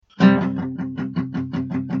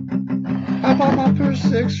I'm on my first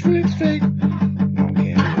six freaks fake.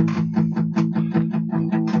 Okay.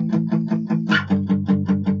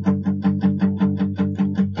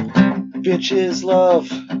 Bitches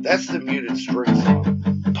love. That's the muted string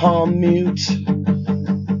song. Palm mute.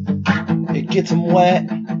 It gets them wet.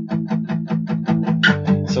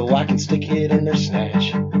 So I can stick it in their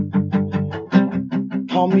snatch.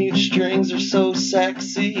 Palm mute strings are so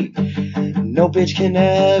sexy. No bitch can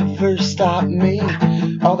ever stop me.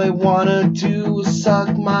 All they wanna do is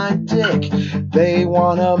suck my dick. They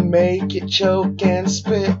wanna make it choke and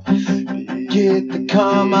spit. Get the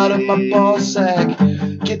cum out of my ball sack.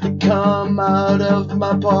 Get the cum out of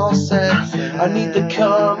my ball sack. I need the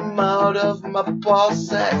cum out of my ball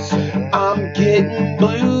sack. I'm getting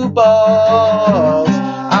blue balls.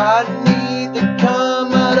 I need the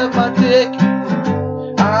cum out of my dick.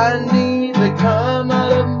 I need the cum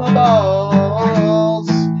out of my balls.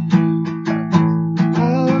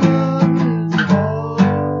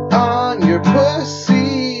 On your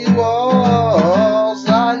pussy walls,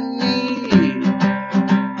 I need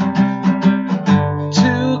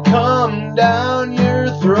to come down your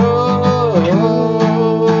throat.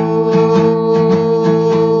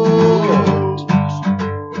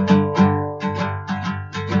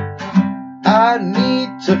 I need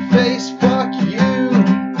to face fuck you.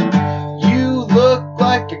 You look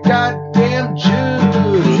like a goddamn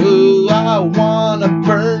Jew. I wanna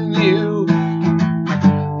burn you.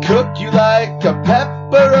 Cook you like a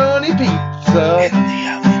pepperoni pizza.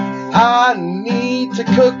 I need to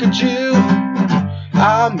cook a Jew.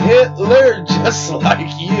 I'm Hitler just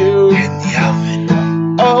like you. In the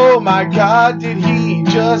oven. Oh my God, did he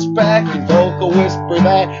just fucking vocal whisper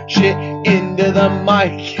that shit into the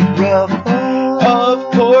mic?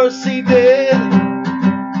 Of course he did.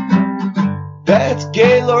 That's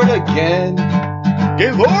Gaylord again.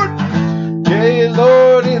 Gaylord?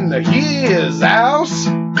 Gaylord in the his house.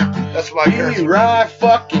 That's my He right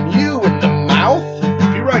fucking you in the